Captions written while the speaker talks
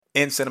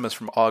In cinemas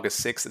from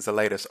August 6th is the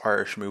latest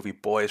Irish movie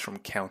Boys from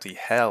County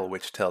Hell,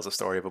 which tells the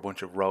story of a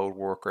bunch of road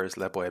workers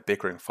led by a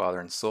bickering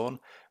father and son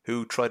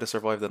who try to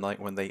survive the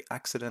night when they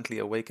accidentally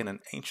awaken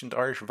an ancient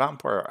Irish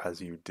vampire,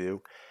 as you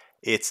do.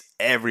 It's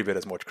every bit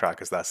as much crack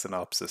as that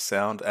synopsis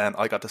sound, and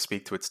I got to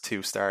speak to its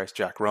two stars,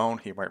 Jack Rowan,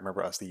 who you might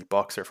remember as the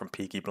boxer from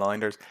Peaky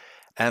Blinders,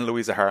 and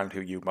Louisa Harland,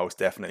 who you most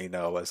definitely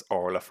know as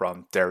Orla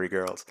from Derry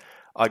Girls.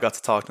 I got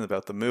to talk to them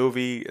about the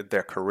movie,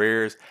 their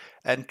careers,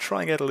 and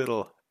try and get a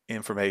little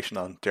information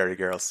on Derry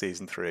Girls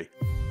Season 3.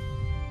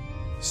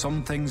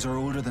 Some things are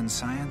older than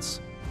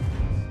science,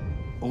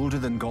 older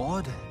than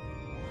God.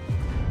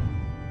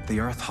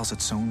 The earth has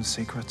its own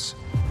secrets,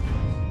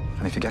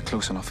 and if you get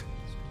close enough,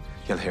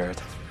 you'll hear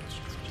it.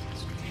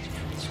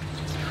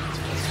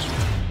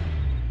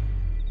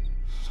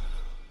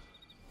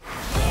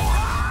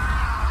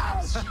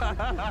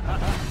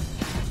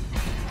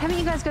 Haven't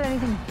you guys got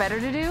anything better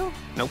to do?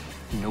 Nope.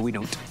 No, we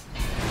don't.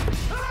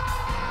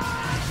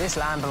 This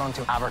land belonged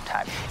to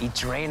Abertag. He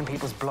drained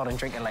people's blood and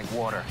drink it like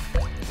water.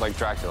 Like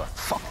Dracula.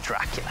 Fuck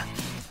Dracula.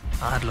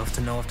 I'd love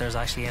to know if there's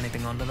actually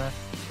anything under there.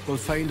 We'll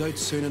find out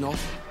soon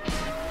enough.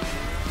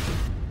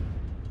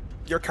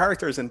 Your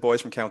characters in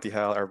Boys from County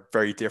Hell are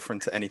very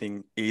different to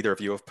anything either of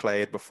you have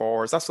played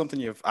before. Is that something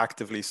you've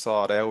actively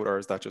sought out, or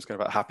is that just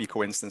kind of a happy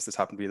coincidence this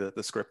happened to be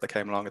the script that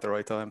came along at the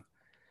right time?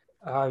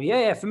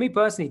 Yeah. For me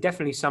personally,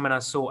 definitely something I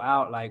sought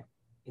out. Like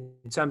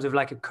in terms of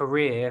like a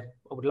career,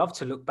 I would love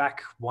to look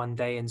back one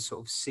day and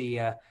sort of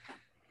see,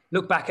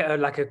 look back at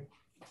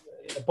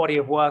a body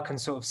of work and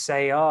sort of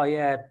say, oh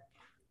yeah,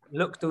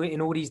 looked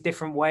in all these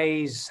different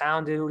ways,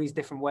 sounded all these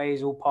different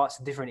ways, all parts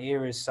of different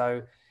eras.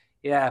 So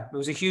yeah, it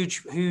was a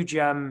huge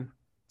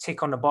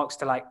tick on the box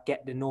to like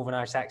get the Northern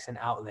Irish accent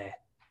out there.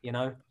 You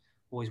know,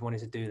 always wanted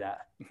to do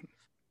that.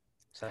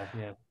 So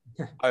yeah.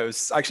 I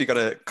was actually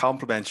going to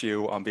compliment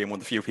you on being one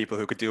of the few people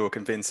who could do a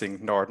convincing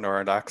Northern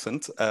Ireland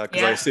accent,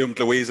 because I assumed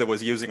Louisa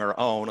was using her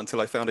own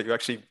until I found out you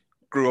actually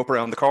grew up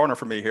around the corner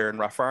from me here in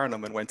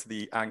Rathfarnham and went to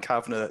the Anne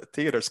Kavanagh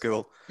Theatre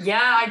School.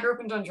 Yeah, I grew up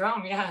in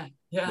Dundrum. Yeah.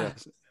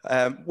 Yes.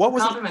 Thank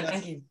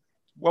you.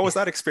 What was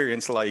that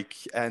experience like?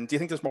 And do you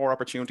think there's more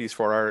opportunities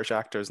for Irish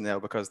actors now?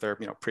 Because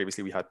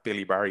previously we had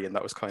Billy Barry and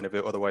that was kind of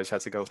it. Otherwise you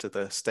had to go to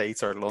the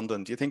States or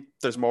London. Do you think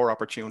there's more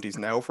opportunities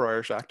now for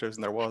Irish actors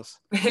than there was?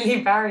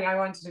 Billy Barry, I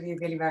wanted to be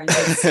Billy Barry.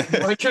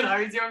 When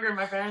I was younger,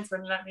 my parents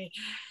wouldn't let me.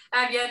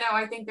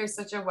 I think there's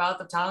such a wealth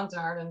of talent in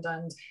Ireland.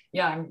 And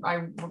yeah,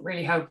 I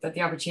really hope that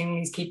the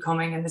opportunities keep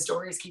coming and the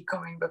stories keep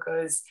coming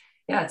because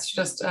it's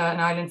just an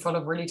island full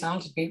of really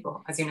talented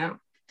people, as you know.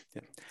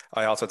 Yeah.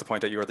 I also have to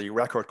point out you were the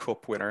Record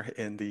Cup winner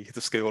in the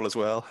school as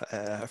well.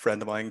 A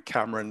friend of mine,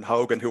 Cameron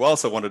Hogan, who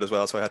also won it as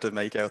well, so I had to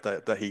make out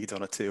that he'd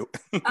done it too.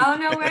 Oh,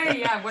 no way,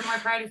 yeah. One of my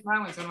proudest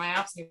moments, one of my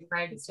absolute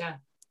proudest, yeah.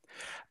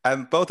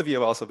 Both of you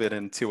have also been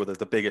in two of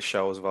the biggest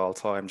shows of all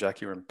time.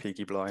 Jack, you were in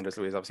Peaky Blinders,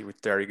 Louise, obviously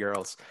with Derry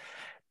Girls.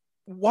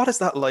 What is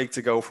that like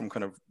to go from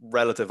kind of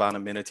relative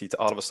anonymity to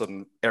all of a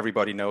sudden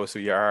everybody knows who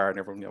you are and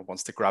everyone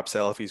wants to grab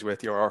selfies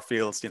with you or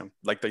feels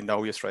like they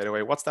know you straight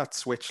away? What's that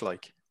switch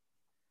like?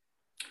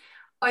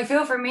 I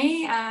feel for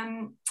me,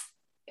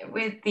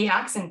 with the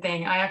accent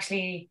thing, I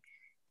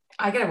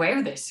get away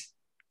with it.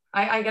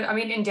 I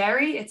mean, in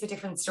Derry, it's a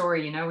different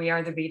story. We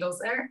are the Beatles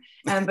there,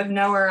 but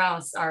nowhere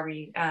else are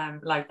we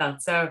like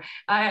that. So it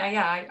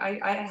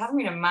hasn't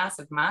been a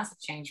massive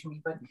change for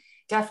me, but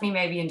definitely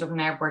maybe in Dublin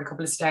Airport, a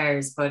couple of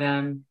stars. But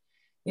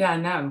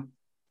no.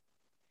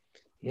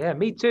 Yeah,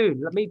 me too.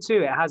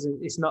 It hasn't.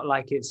 It's not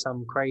like it's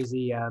some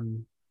crazy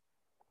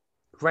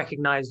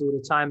recognized all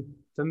the time.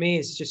 For me,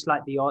 it's just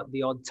like the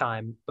odd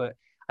time. But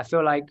I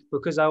feel like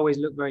because I always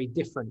look very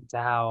different to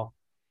how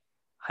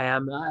I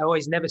am, I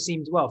always never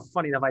seemed,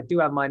 funny enough, I do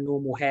have my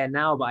normal hair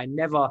now, but I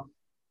never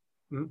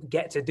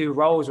get to do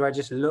roles where I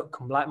just look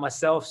like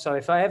myself. So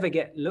if I ever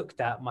get looked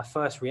at, my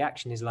first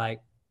reaction is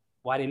like,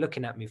 why are they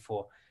looking at me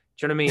for?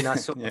 Do you know what I mean? I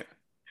sort of,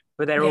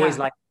 but they're always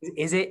like,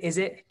 is it? Do you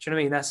know what I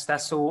mean?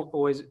 That's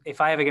always, if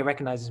I ever get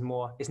recognized,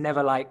 it's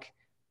never like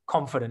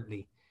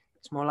confidently.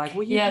 It's more like,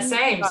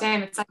 same.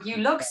 It's like, you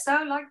look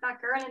so like that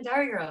girl in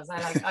Derry Girls.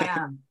 I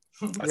am.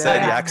 I'd say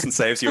the accent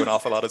saves you an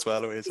awful lot as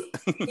well, Louise.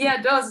 Yeah,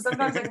 it does.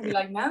 Sometimes I can be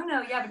like, no,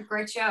 but a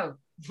great show.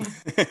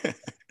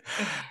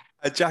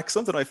 Jack,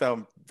 something I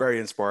found very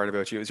inspiring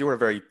about you is you were a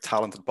very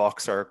talented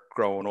boxer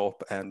growing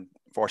up, and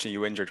fortunately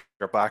you injured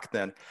your back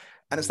then.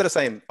 And instead of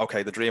saying,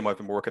 okay, the dream I've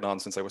been working on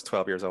since I was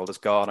 12 years old is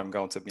gone, I'm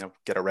going to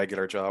get a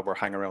regular job or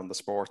hang around the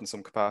sport in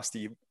some capacity,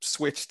 you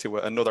switched to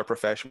another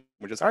profession,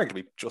 which is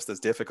arguably just as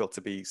difficult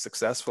to be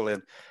successful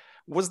in.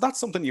 Was that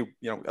something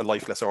a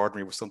life less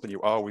ordinary was something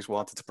you always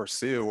wanted to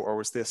pursue? Or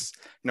was this,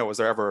 was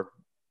there ever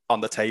on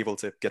the table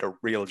to get a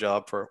real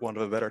job, for want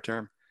of a better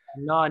term?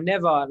 No,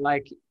 never.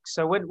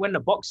 So when the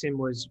boxing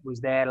was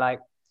there, I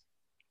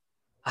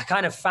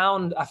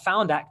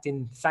found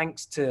acting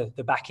thanks to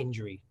the back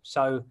injury.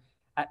 So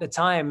at the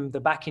time, the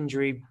back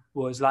injury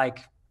was like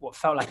what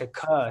felt like a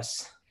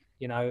curse,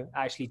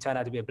 actually turned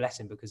out to be a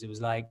blessing because it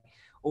was like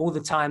all the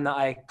time that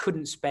I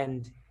couldn't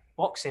spend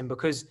boxing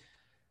because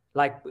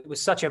it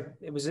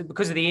was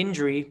because of the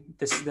injury,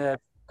 the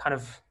kind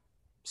of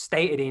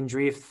stated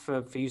injury,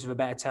 for use of a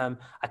better term.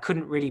 I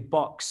couldn't really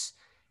box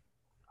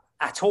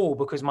at all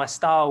because my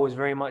style was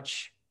very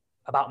much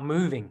about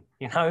moving,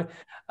 so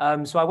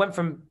I went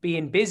from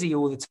being busy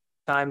all the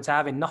time to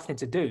having nothing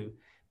to do,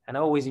 and I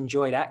always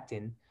enjoyed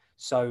acting,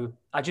 so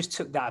I just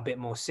took that a bit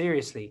more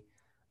seriously,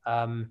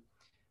 and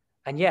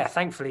yeah,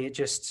 thankfully it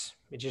just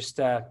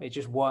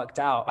worked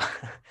out.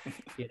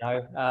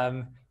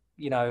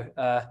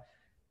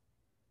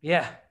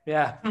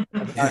 Yeah.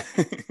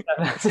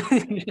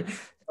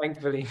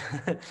 Thankfully.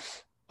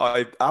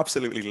 I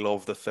absolutely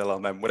love the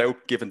film, and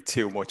without giving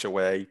too much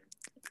away,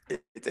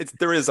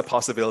 there is a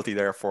possibility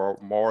there for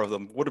more of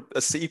them. Would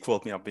a sequel,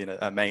 being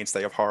a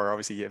mainstay of horror,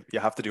 obviously you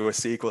have to do a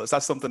sequel. Is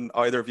that something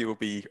either of you would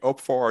be up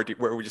for, or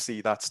where would you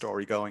see that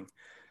story going?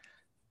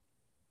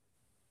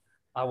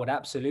 I would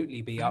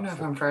absolutely be up for. I don't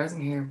know if I'm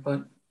frozen here,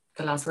 but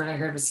the last word I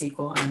heard was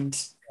sequel, and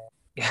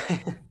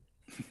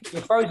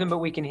you're frozen, but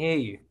we can hear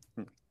you.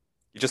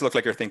 You just look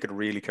like you're thinking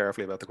really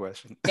carefully about the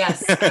question.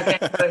 Yes. Okay.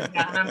 Good.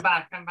 Yeah, and I'm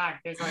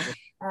back. There's one.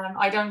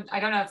 I don't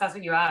know if that's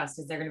what you asked.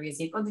 Is there going to be a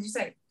sequel? Did you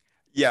say?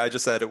 Yeah, I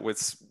just said it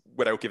was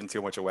without giving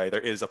too much away. There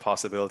is a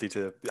possibility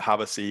to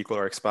have a sequel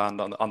or expand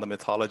on the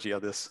mythology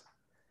of this.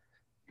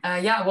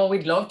 Yeah, well,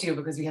 we'd love to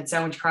because we had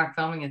so much crack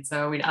filming it,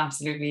 so we'd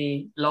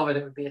absolutely love it.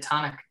 It would be a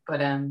tonic, but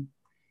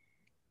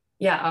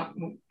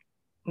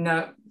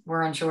no,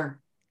 we're unsure.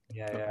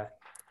 Yeah.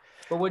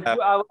 But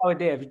our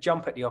idea of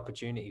jump at the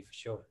opportunity for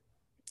sure.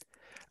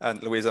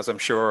 And Louisa, as I'm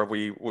sure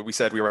we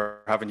said we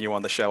were having you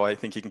on the show, I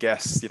think you can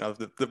guess,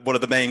 one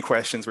of the main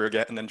questions we were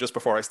getting. And just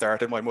before I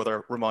started, my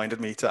mother reminded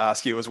me to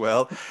ask you as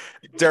well.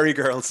 Derry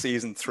Girls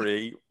season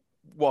 3,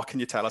 what can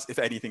you tell us, if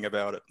anything,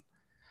 about it?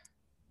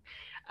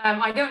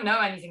 I don't know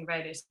anything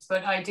about it,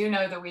 but I do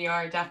know that we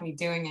are definitely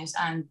doing it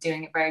and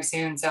doing it very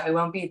soon. So it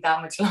won't be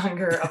that much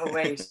longer of a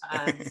wait.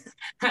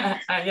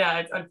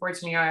 It's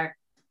unfortunately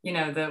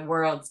the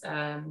world's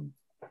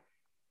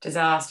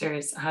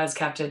disasters has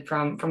kept it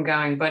from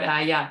going, but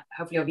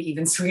hopefully it'll be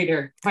even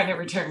sweeter when it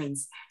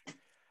returns.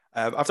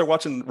 After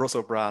watching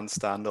Russell Brand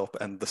stand up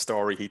and the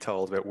story he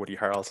told about Woody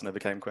Harrelson, I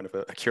became kind of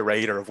a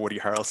curator of Woody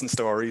Harrelson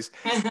stories.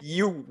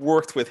 You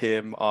worked with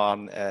him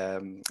on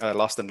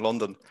Lost in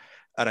London,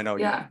 and I know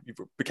you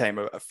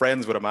became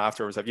friends with him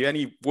afterwards. Have you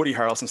any Woody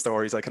Harrelson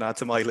stories I can add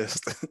to my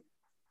list?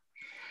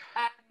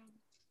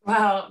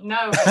 Well,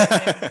 no,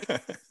 I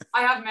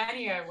have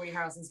many a Woody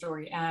Harrelson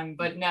story,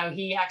 but no,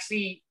 he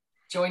actually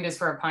joined us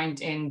for a pint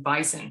in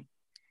Bison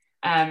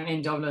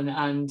in Dublin,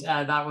 and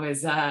that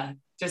was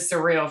just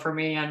surreal for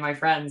me and my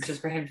friends, just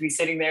for him to be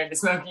sitting there in the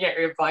smoky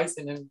area of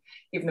Bison, and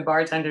even the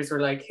bartenders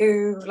were like,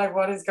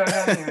 what is going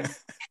on here?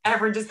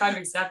 Everyone just kind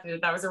of accepted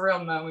it. That was a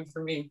real moment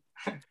for me.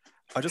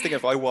 I just think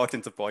if I walked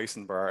into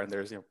Bison Bar and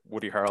there's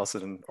Woody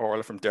Harrelson and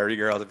Orla from Derry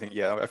Girls, I think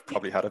I've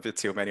probably had a bit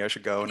too many. I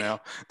should go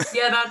now.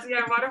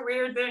 What a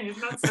weird thing.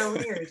 Isn't that so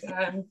weird?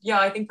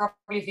 I think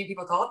probably a few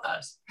people thought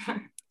that.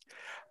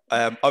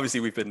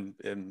 Obviously, we've been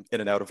in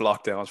and out of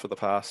lockdowns for the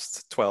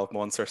past 12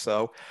 months or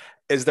so.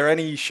 Is there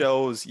any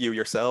shows you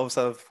yourselves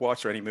have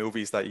watched or any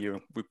movies that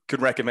you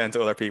could recommend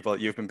to other people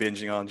that you've been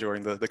binging on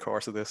during the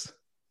course of this?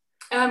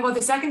 Well,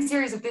 the second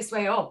series of This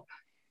Way Up,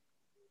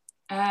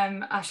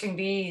 Aisling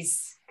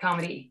B's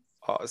comedy.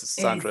 Oh, it's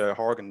Sandra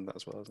Horgan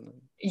as well, isn't it?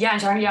 Yeah,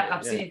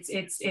 absolutely.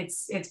 Yeah.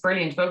 It's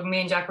brilliant. But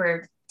me and Jack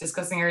were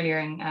discussing earlier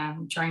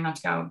and trying not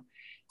to go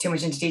too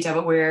much into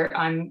detail, but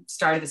I'm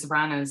started The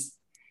Sopranos,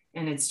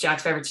 and it's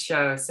Jack's favorite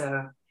show,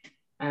 so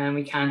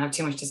we can't have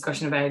too much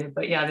discussion about it.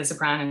 But yeah, The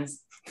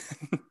Sopranos.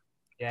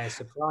 Yeah,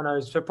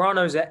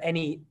 Sopranos are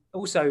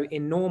also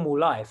in normal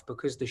life,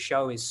 because the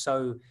show is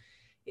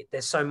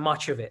there's so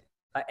much of it.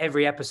 Like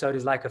every episode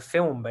is like a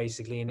film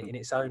basically in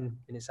its own.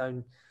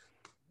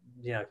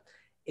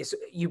 It's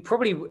you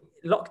probably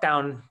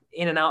lockdown,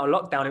 in and out of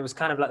lockdown, it was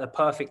kind of like the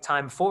perfect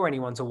time for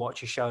anyone to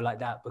watch a show like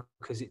that,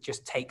 because it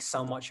just takes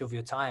so much of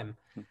your time.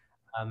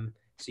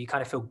 So you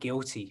kind of feel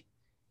guilty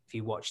if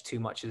you watch too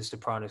much of The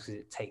Sopranos because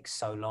it takes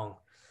so long.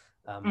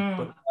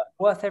 But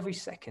worth every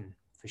second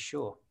for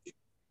sure.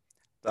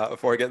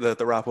 Before I get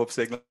the wrap up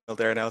signal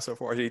there now, so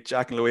unfortunately,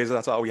 Jack and Louisa,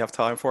 that's all we have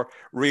time for.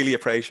 Really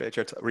appreciate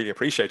your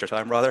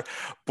time, rather.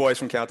 Boys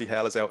from County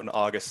Hell is out on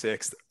August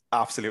 6th.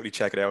 Absolutely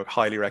check it out.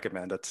 Highly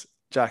recommend it.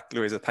 Jack,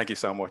 Louisa, thank you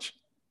so much.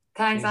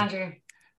 Thanks, Andrew.